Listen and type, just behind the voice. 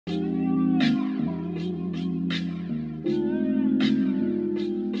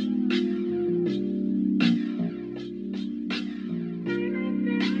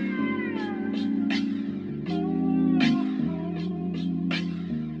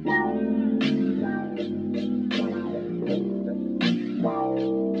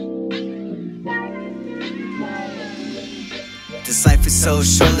so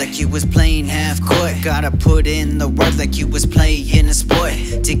short, like you was playing half court. Gotta put in the work like you was playing a sport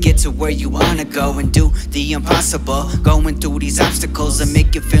to get to where you wanna go and do the impossible. Going through these obstacles that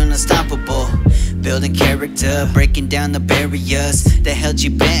make you feel unstoppable. Building character, breaking down the barriers that held you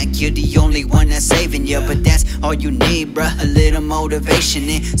back. You're the only one that's saving you, but that's all you need, bruh. A little motivation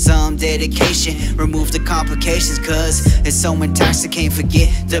and some dedication. Remove the complications, cause it's so intoxicating. Forget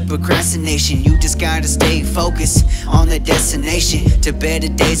the procrastination. You just gotta stay focused on the destination to better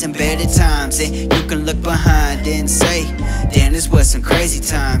days and better times. And you can look behind and say, damn, this was some crazy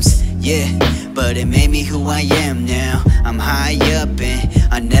times. Yeah, but it made me who I am now. I'm high up and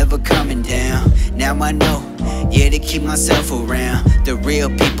I'm never coming down. Now I know, yeah, to keep myself around the real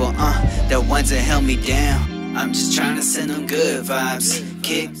people, the ones that held me down. I'm just trying to send them good vibes,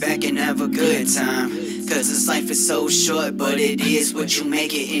 kick back and have a good time. Cause this life is so short, but it is what you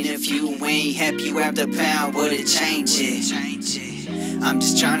make it. And if you ain't happy, you have the power to change it. I'm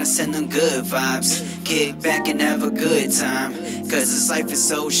just trying to send them good vibes, kick back and have a good time. Cause this life is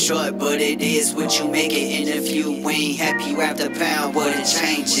so short, but it is what you make it. And if you ain't happy, you have the power to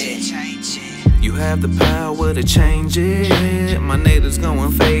change it. You have the power to change it. My natives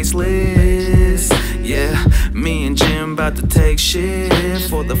going faceless. Yeah, me and Jim about to take shit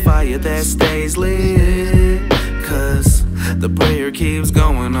for the fire that stays lit. Cause the prayer keeps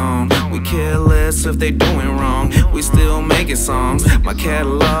going on. We care less if they doing wrong. We still making songs. My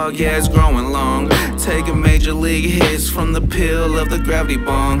catalog, yeah, it's growing long. Taking major league hits from the pill of the gravity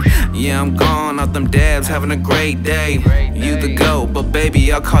bong. Yeah, I'm gone off them dabs, having a great day. You the GOAT, but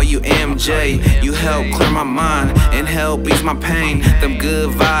baby, I'll call you MJ. You help clear my mind and help ease my pain. Them good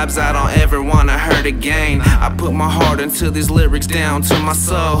vibes I don't ever wanna hurt again. I put my heart into these lyrics down to my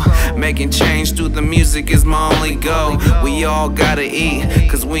soul. Making change through the music is my only goal. We all gotta eat,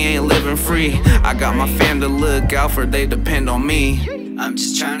 cause we ain't living free. I got my fam to look out for, they depend on me. I'm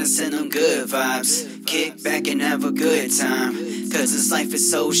just trying to send them good vibes, kick back and have a good time. Cause this life is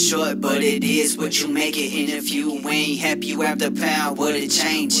so short, but it is what you make it. And if you ain't happy, you have the power to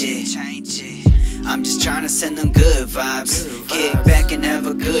change it. I'm just trying to send them good vibes, kick back and have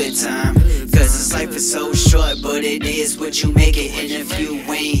a good time. Cause this life is so short, but it is what you make it. And if you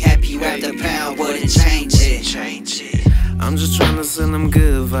ain't happy, you have the power to change it. I'm just trying to send them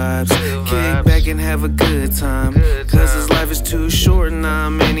good vibes, kick back and have a good time. Cause this life is too short,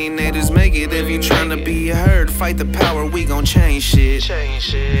 not many natives make it. If you tryna be heard, fight the power, we gon' change shit.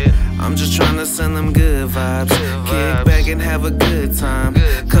 I'm just trying to send them good vibes, kick back and have a good time.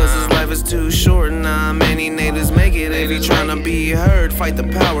 Cause this life is too short, not many natives make it. If you tryna be heard, fight the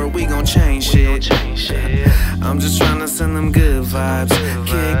power, we gon' change shit. I'm just trying to send them good vibes,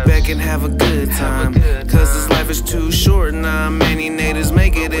 kick back and have a good time. Cause this life is too short, not many natives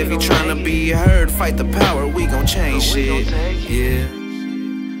make it. If you tryna be heard, fight the power, we gon' change shit. Yeah,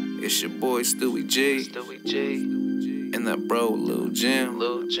 it's your boy Stewie G, and that bro Lil Jim.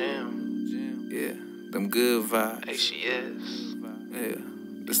 Yeah, them good vibes. Yeah,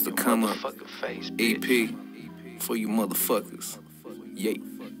 this the come up EP for you motherfuckers. Yeah.